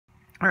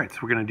All right, so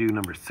we're going to do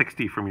number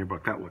 60 from your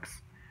book. That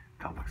looks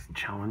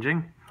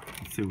challenging.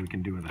 Let's see what we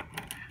can do with it.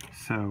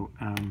 So,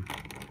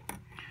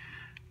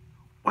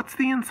 what's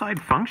the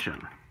inside function?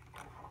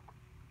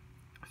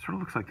 It sort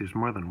of looks like there's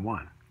more than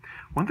one.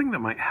 One thing that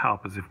might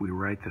help is if we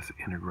write this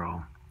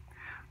integral.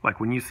 Like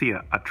when you see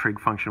a trig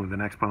function with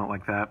an exponent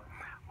like that,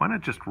 why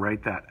not just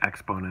write that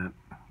exponent,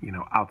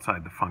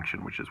 outside the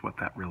function, which is what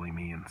that really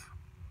means.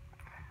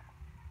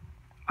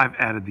 I've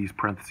added these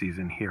parentheses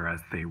in here as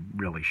they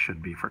really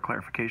should be for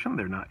clarification.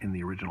 They're not in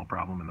the original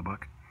problem in the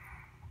book.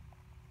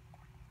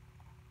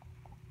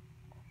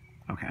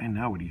 Okay,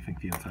 now what do you think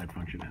the inside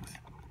function is?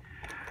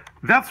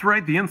 That's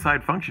right, the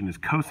inside function is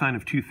cosine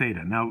of 2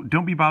 theta. Now,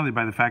 don't be bothered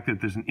by the fact that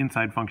there's an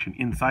inside function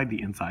inside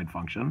the inside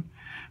function,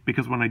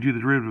 because when I do the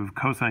derivative of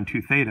cosine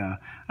 2 theta,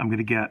 I'm going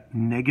to get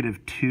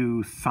negative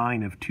 2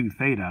 sine of 2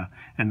 theta,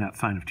 and that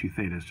sine of 2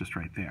 theta is just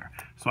right there.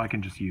 So I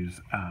can just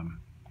use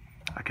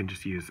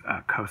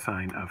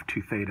cosine of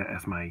 2 theta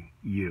as my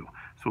u.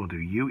 So we'll do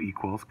u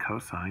equals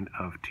cosine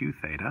of 2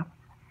 theta,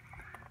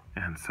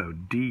 and so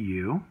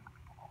du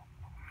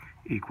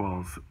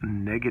equals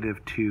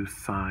negative 2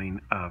 sine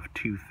of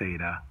 2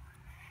 theta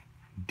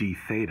d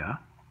theta.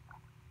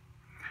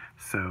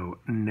 So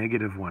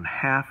negative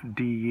 1/2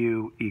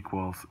 du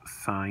equals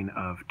sine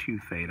of 2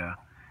 theta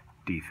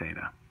d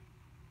theta.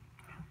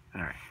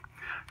 All right.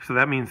 So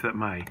that means that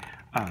my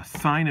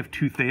sine of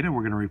 2 theta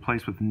we're going to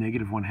replace with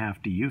negative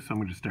 1/2 du. So I'm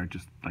going to start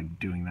just like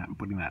doing that and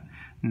putting that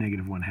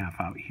negative 1/2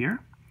 out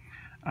here.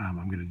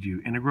 I'm going to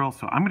do integral.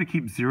 So I'm going to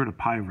keep 0 to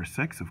pi over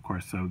 6, of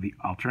course. So the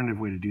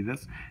alternative way to do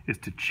this is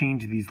to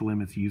change these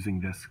limits using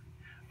this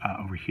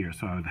over here.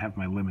 So I would have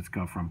my limits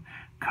go from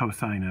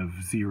cosine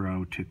of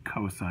 0 to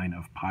cosine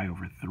of pi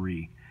over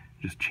 3.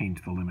 Just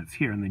change the limits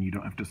here, and then you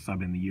don't have to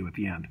sub in the u at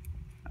the end.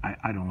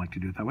 I don't like to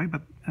do it that way,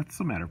 but that's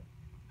a matter of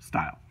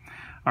style.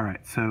 All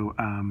right, so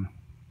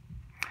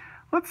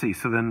let's see.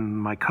 So then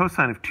my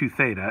cosine of 2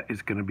 theta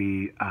is going to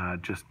be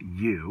just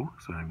u.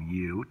 So I'm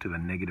u to the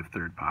negative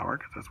 3rd power,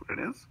 because that's what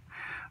it is.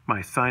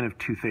 My sine of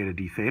 2 theta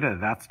d theta,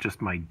 that's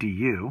just my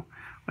du.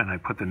 And I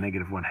put the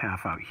negative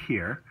 1/2 out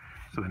here.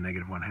 So the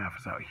negative 1/2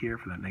 is out here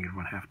for that negative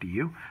 1/2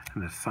 du.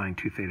 And the sine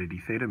 2 theta d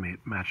theta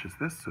matches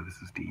this, so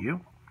this is du.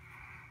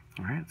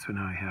 All right, so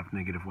now I have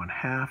negative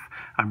 1/2.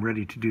 I'm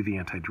ready to do the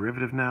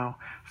antiderivative now.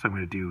 So I'm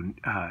going to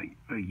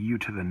do u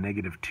to the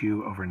negative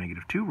 2 over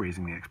negative 2,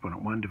 raising the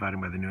exponent 1,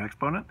 dividing by the new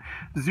exponent,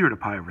 0 to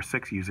pi over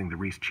 6 using the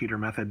Reese-Cheater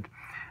method.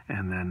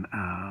 And then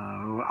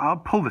I'll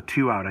pull the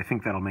 2 out. I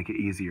think that'll make it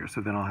easier.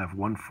 So then I'll have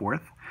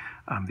 1/4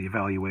 the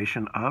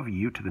evaluation of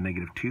u to the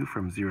negative 2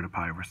 from 0 to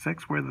pi over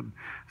 6, where the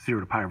 0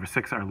 to pi over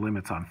 6 are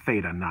limits on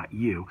theta, not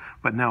u.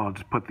 But now I'll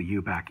just put the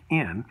u back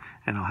in,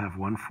 and I'll have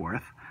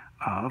 1/4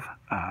 of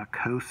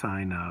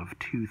cosine of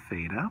 2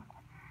 theta.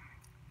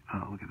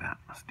 Oh, look at that.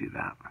 Let's do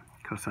that.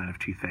 Cosine of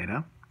 2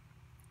 theta.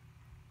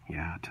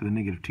 Yeah, to the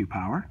negative 2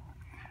 power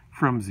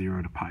from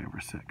 0 to pi over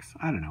 6.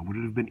 I don't know. Would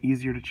it have been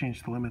easier to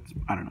change the limits?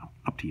 I don't know.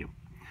 Up to you.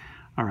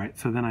 All right,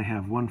 so then I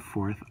have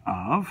 1/4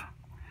 of,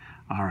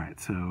 all right,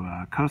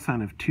 so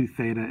cosine of 2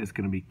 theta is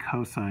going to be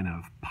cosine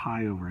of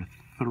pi over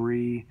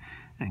 3,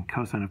 and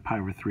cosine of pi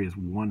over 3 is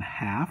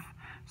 1/2.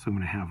 So I'm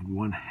going to have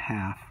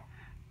 1/2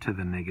 to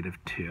the negative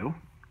 2.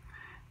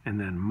 And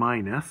then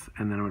minus,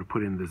 and then I'm going to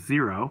put in the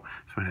 0.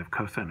 So I'm going to have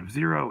cosine of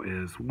 0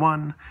 is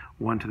 1.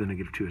 1 to the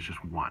negative 2 is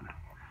just 1.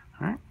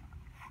 All right.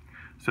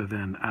 So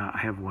then I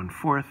have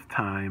 1/4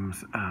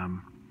 times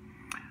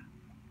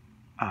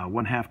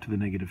 1/2 to the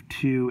negative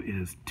 2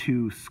 is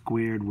 2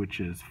 squared, which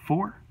is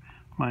 4,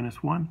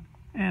 minus 1,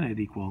 and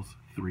it equals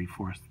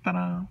 3/4.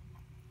 Ta-da!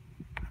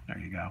 There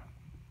you go.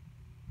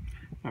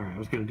 All right, I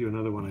was going to do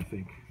another one, I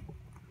think.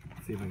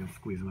 Let's see if I can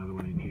squeeze another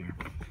one in here.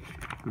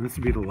 And this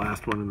will be the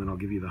last one, and then I'll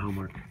give you the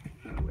homework.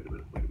 Wait a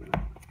minute.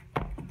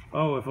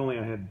 Oh, if only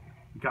I had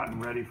gotten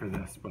ready for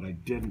this, but I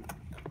didn't.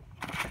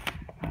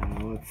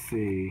 Let's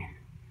see.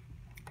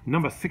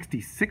 Number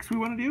 66 we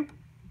want to do? You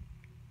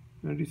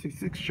want to do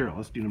 66? Sure,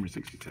 let's do number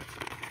 66.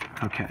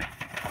 Okay,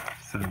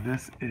 so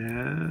this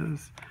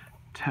is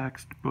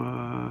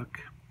textbook,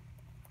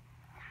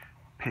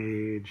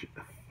 page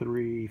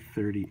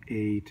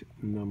 338,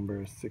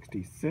 number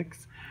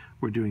 66.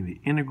 We're doing the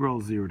integral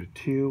 0 to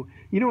 2.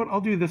 You know what? I'll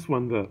do this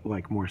one the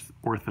more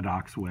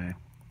orthodox way.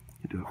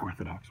 You do it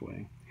orthodox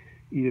way.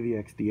 E to the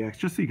x dx,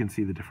 just so you can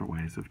see the different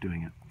ways of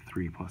doing it.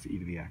 3 plus e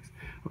to the x.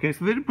 Okay,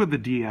 so they did put the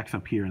dx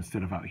up here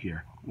instead of out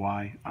here.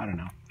 Why? I don't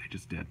know. They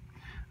just did.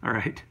 All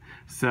right.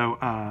 So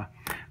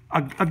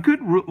a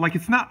good rule,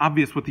 it's not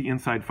obvious what the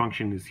inside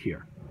function is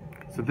here.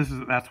 So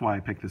that's why I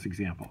picked this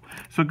example.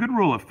 So a good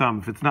rule of thumb,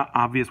 if it's not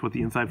obvious what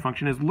the inside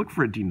function is, look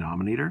for a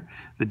denominator.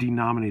 The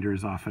denominator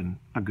is often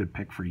a good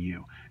pick for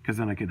u, because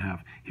then I can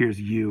have,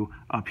 here's u,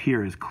 up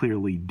here is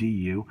clearly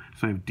du,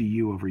 so I have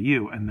du over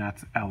u, and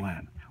that's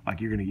ln. Like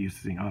you're going to get used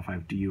to saying, oh, if I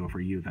have du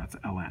over u, that's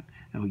ln.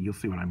 And you'll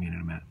see what I mean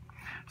in a minute.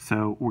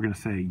 So we're going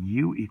to say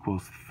u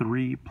equals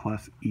 3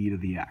 plus e to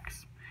the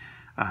x.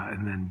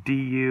 And then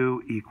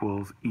du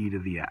equals e to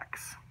the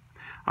x.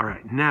 All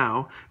right,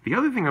 now the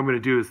other thing I'm going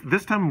to do is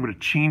this time I'm going to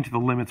change the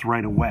limits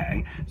right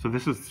away. So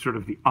this is sort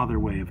of the other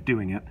way of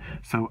doing it.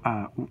 So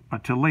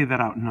to lay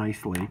that out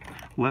nicely,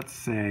 let's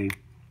say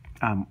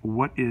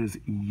what is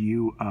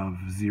u of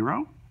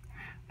 0?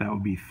 That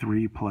would be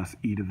 3 plus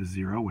e to the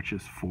 0, which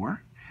is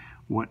 4.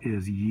 What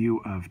is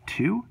u of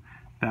 2?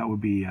 That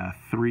would be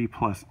 3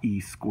 plus e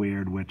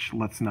squared, which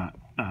let's not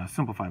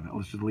simplify that.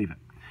 Let's just leave it.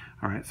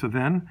 All right, so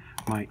then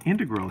my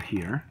integral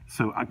here,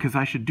 so because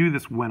I should do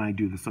this when I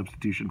do the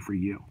substitution for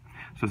u.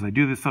 So as I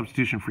do this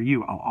substitution for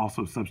u, I'll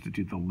also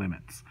substitute the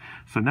limits.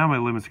 So now my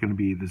limit's going to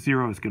be the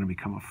 0 is going to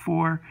become a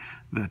 4,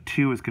 the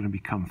 2 is going to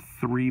become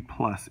 3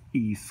 plus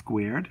e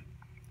squared.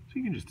 So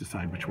you can just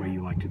decide which way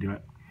you like to do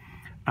it.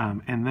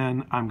 And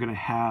then I'm going to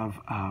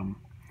have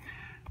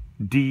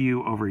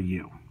du over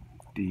u,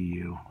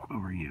 du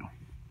over u.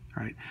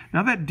 All right.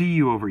 Now that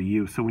du over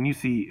u, so when you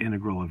see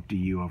integral of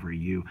du over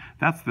u,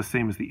 that's the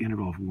same as the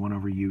integral of 1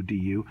 over u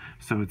du,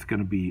 so it's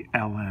going to be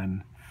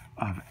ln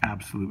of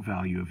absolute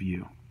value of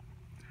u.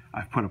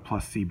 I've put a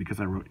plus c because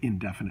I wrote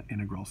indefinite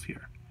integrals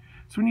here.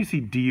 So when you see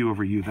du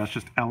over u, that's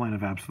just ln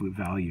of absolute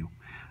value.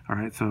 All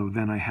right, so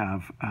then I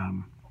have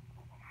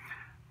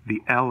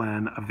the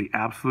ln of the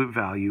absolute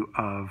value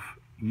of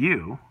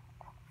u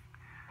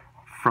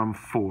from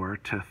 4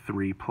 to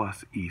 3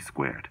 plus e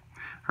squared.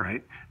 All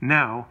right,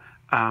 now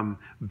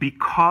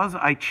because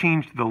I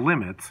changed the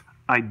limits,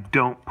 I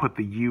don't put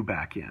the u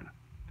back in.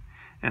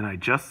 And I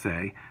just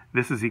say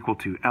this is equal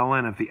to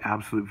ln of the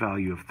absolute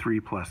value of 3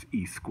 plus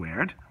e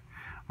squared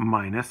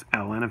minus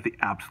ln of the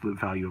absolute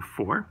value of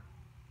 4.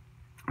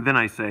 Then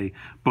I say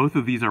both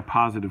of these are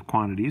positive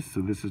quantities,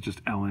 so this is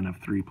just ln of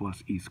 3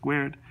 plus e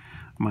squared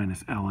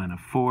minus ln of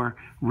 4.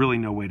 Really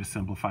no way to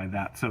simplify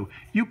that. So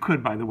you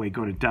could, by the way,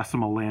 go to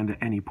decimal land at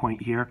any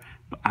point here,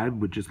 but I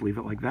would just leave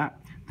it like that.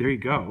 There you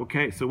go.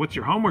 Okay, so what's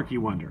your homework, you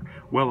wonder?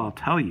 Well, I'll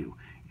tell you.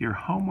 Your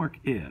homework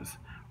is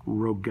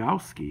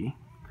Rogowski,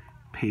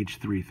 page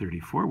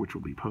 334, which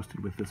will be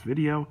posted with this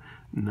video,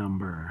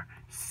 number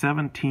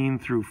 17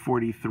 through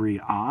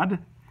 43 odd,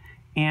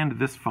 and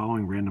this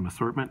following random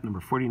assortment, number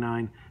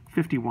 49,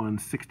 51,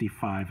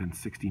 65, and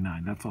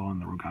 69. That's all in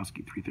the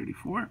Rogowski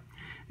 334.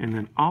 And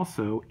then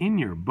also in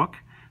your book,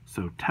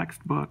 so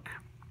textbook,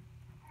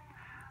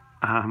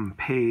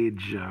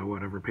 page,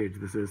 whatever page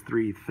this is,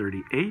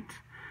 338.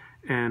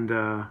 And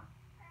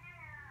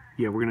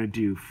yeah, we're going to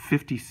do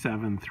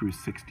 57 through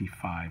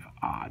 65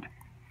 odd.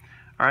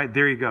 All right,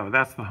 there you go.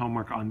 That's the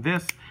homework on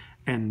this.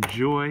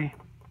 Enjoy